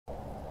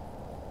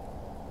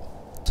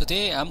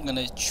Today I'm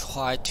gonna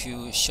try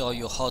to show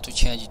you how to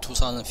change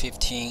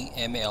 2015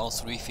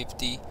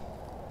 ML350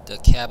 the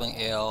cabin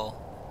air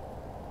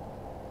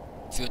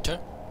filter.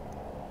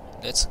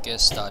 Let's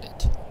get started.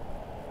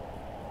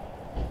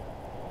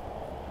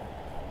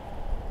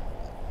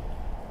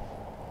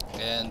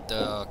 And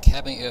the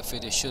cabin air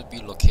filter should be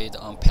located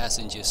on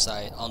passenger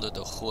side under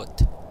the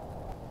hood.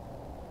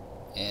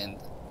 And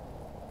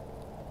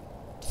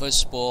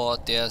first of all,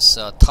 there's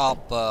a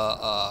top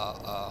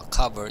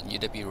cover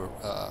need to be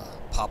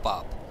pop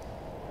up.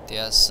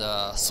 There's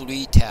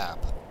 3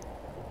 tabs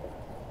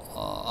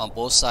on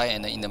both sides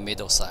and in the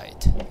middle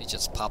side. You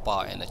just pop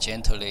out and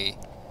gently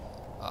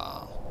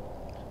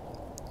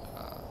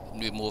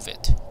remove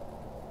it.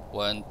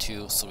 1,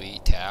 2,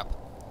 3 tab,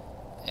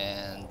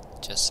 and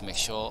just make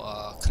sure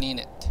clean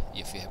it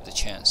if you have the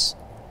chance.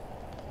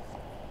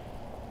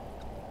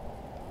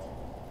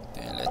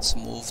 Then let's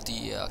move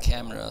the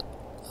camera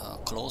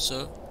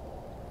closer,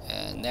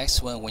 and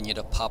next one we need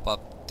to pop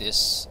up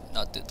this.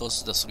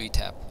 Those are the 3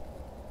 tab,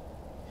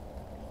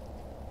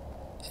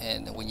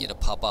 and we need to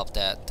pop up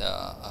that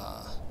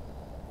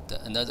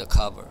another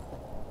cover.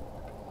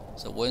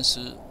 So once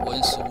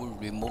we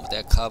remove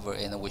that cover,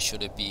 and we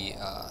should be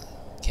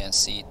can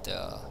see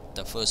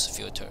the first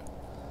filter.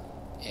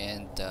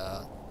 And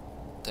the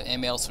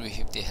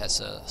ML350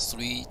 has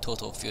 3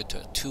 total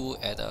filter, 2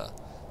 at the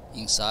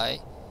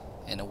inside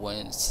and 1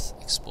 is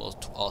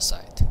exposed to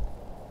outside.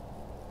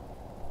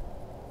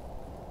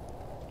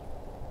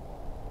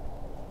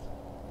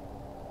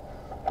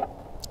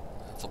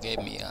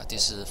 Forgive me,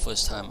 this is the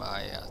first time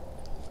I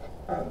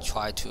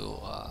try to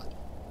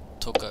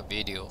took a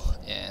video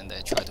and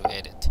I try to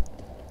edit.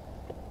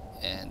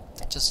 And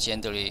just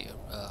generally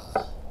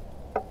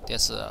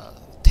there's a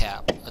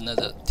tab,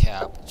 another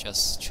tab,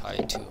 just try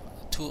to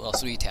 2 or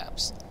 3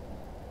 tabs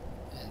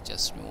and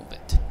just remove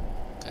it.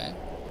 Okay.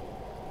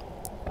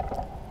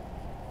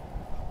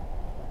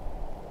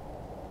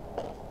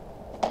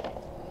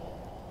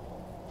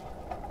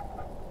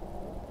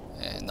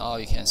 And now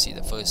you can see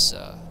the first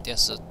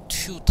there's a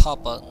 2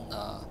 top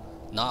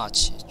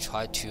notch.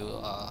 Try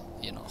to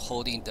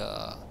holding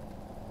the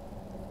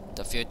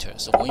filter.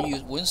 So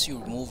once you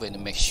remove it,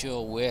 make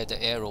sure where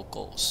the arrow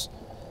goes,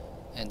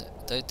 and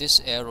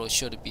this arrow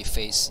should be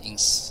face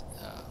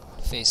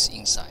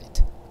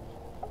inside.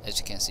 As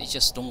you can see,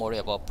 just don't worry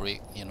about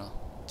break.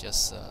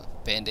 Just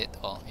bend it,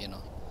 or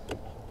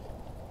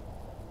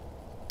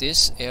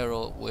this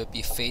arrow will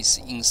be face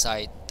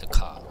inside the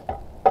car.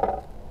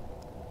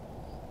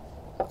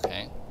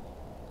 Okay,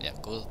 yeah,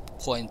 go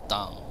point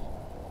down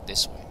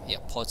this way. Yeah,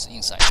 points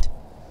inside.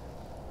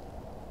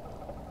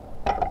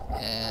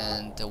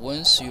 And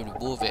once you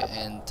remove it,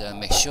 and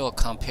make sure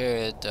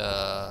compare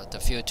the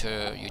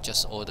filter you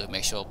just ordered,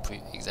 make sure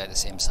exactly the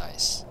same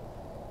size.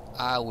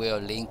 I will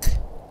link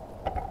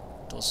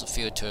those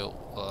filter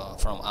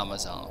from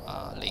Amazon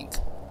link,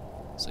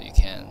 so you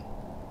can,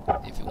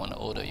 if you want to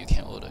order, you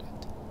can order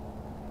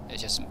it.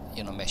 Just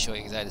make sure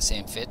exactly the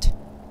same fit.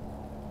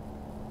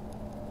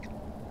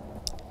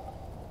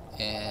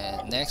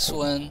 And next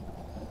one,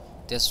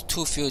 there's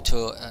 2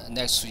 filter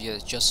next to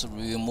it. Just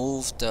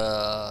remove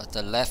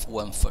the left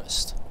one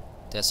first.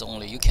 That's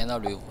only, you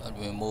cannot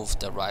remove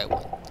the right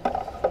one.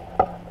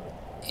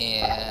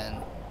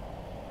 And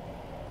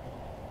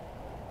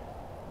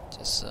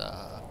just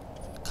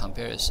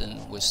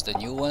comparison with the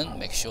new one,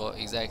 make sure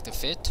exactly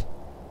fit.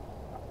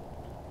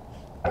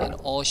 And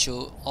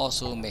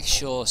also make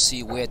sure,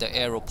 see where the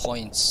arrow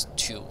points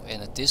to.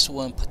 And this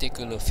one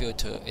particular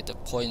filter, it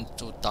points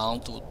to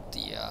down to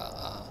the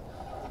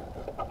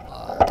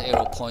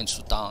arrow points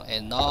to down.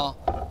 And now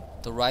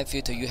the right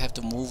filter, you have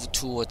to move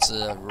towards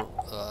the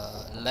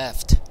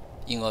left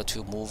in order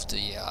to move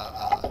the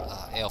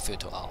air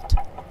filter out.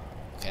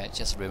 Okay,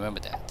 just remember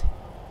that.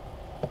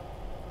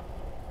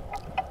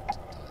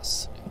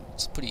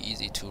 It's pretty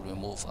easy to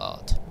remove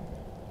out.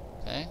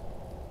 Okay,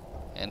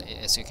 and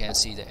as you can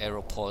see, the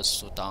arrow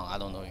points to down. I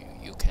don't know if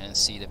you can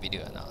see the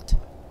video or not.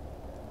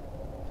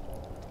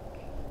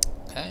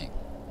 Okay.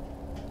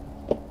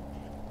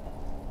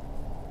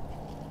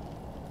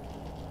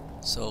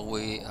 So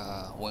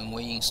when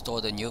we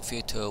install the new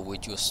filter, we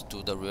just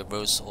do the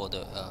reverse or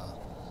the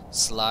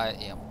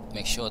slide. Yeah,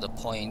 make sure the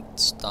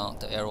points down,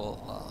 the arrow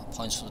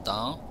points to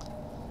down,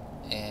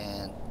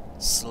 and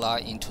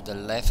slide into the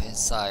left hand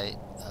side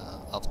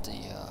of the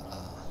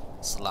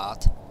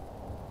slot,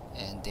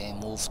 and then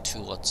move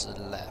towards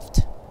the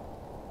left.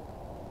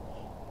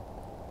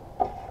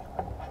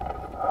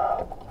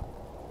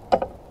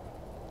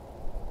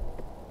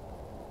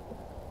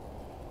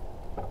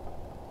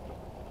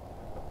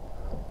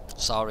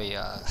 Sorry,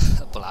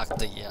 blocked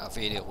the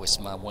video with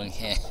my one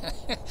hand.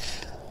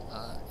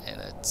 And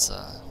it's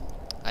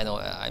I know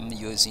I'm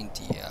using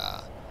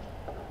the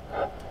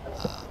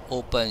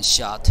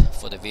OpenShot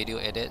for the video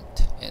edit,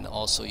 and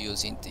also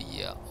using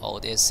the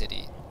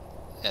Audacity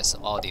as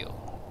audio.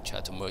 Try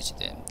to merge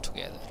them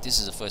together. This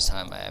is the first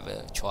time I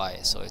ever try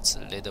it, so it's a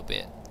little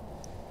bit.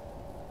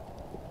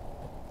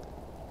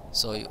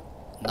 So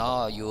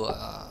now you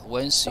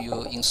once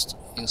you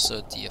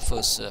insert the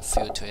first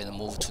filter and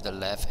move to the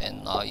left,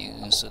 and now you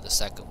insert the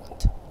second one.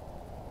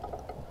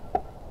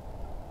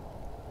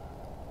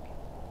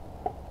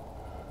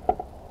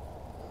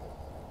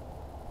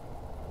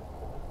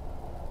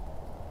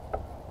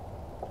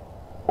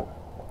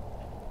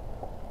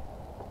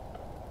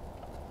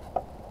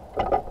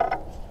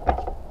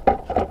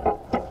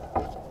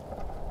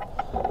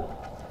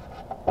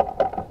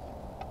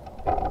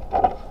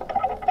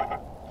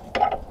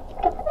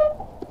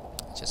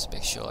 Just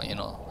make sure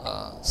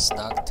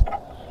snugged.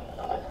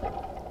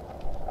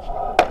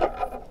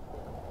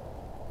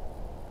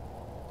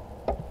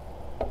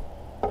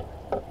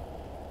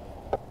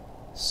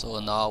 So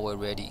now we're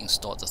ready to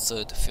install the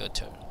third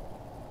filter,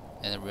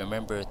 and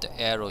remember the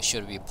arrow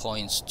should be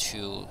points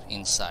to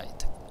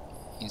inside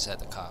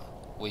the car,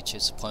 which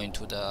is pointing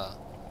to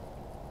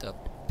the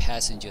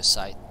passenger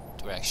side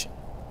direction.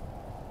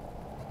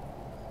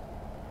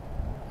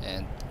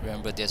 And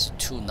remember there's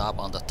two knobs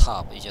on the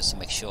top. You just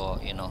make sure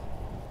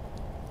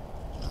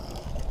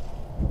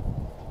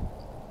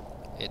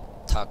it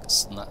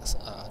tucks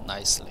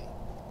nicely,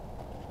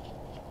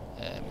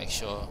 and make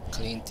sure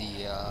clean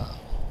the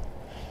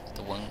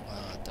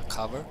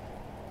cover.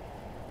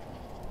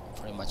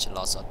 Pretty much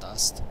lots of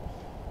dust.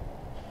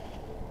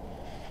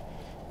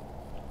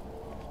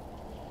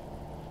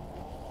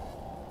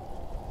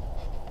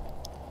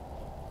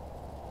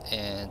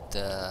 And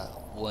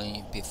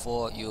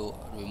before you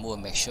remove,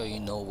 make sure you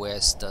know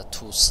where's the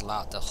two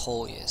slot, the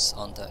hole is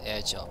on the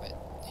edge of it.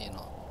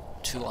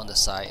 Two on the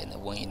side and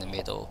one in the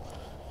middle.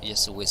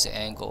 Just with the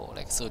angle,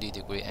 like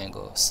 30-degree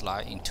angle,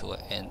 slide into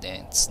it and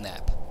then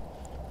snap.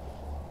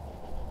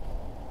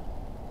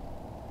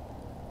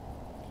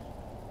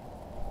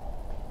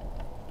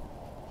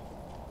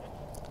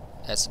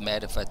 As a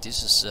matter of fact,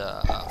 this is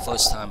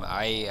first time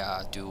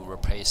I do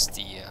replace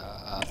the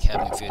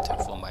cabin filter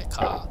for my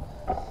car.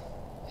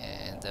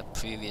 And the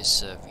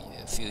previous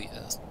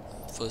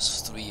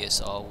first 3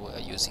 years I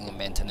was using a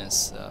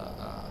maintenance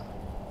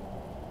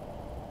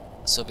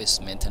service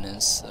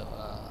maintenance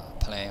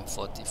plan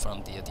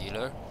from the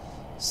dealer.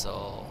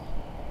 So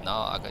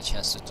now I got a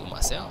chance to do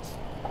myself.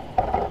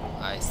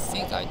 I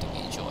think I do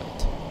enjoy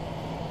it.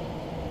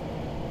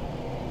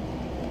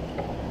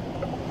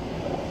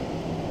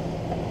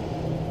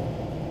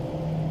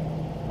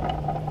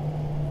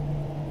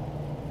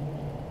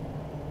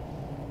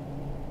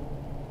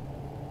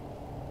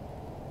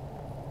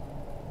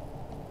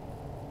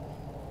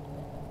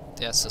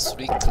 There's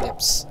 3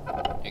 clips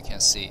you can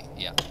see.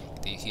 Yeah,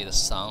 do you hear the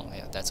sound?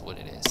 Yeah, that's what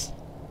it is.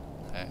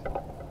 Okay,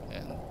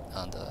 and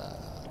on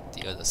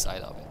the other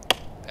side of it.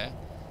 Okay,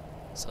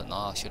 so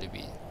now should it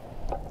be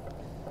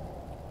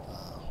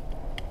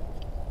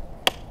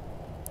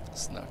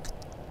snug.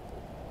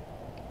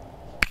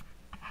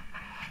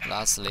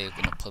 Lastly,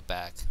 we're gonna put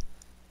back,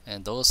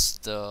 and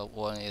the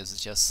one is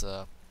just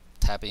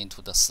tap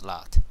into the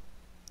slot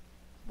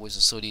with a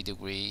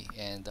 30-degree,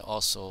 and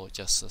also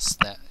just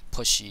snap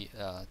pushy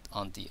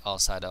on the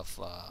outside of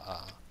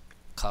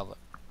cover.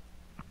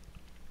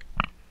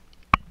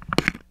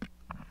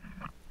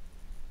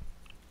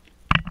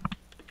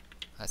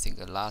 I think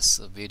the last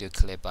video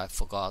clip I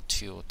forgot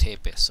to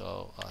tape it,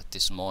 so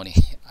this morning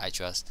I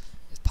just,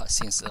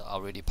 since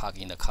already parked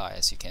in the car,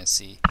 as you can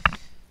see,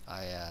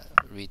 I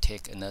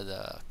retake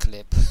another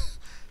clip,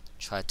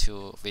 try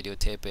to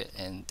videotape it,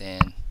 and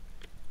then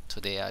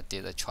today I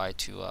did try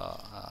to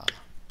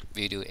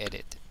video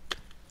edit.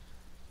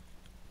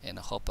 And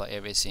I hope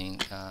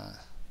everything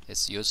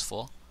is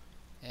useful,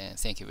 and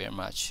thank you very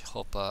much.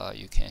 Hope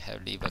you can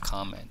leave a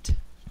comment.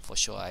 For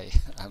sure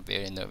I'm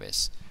very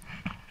nervous.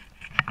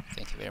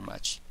 Thank you very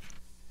much.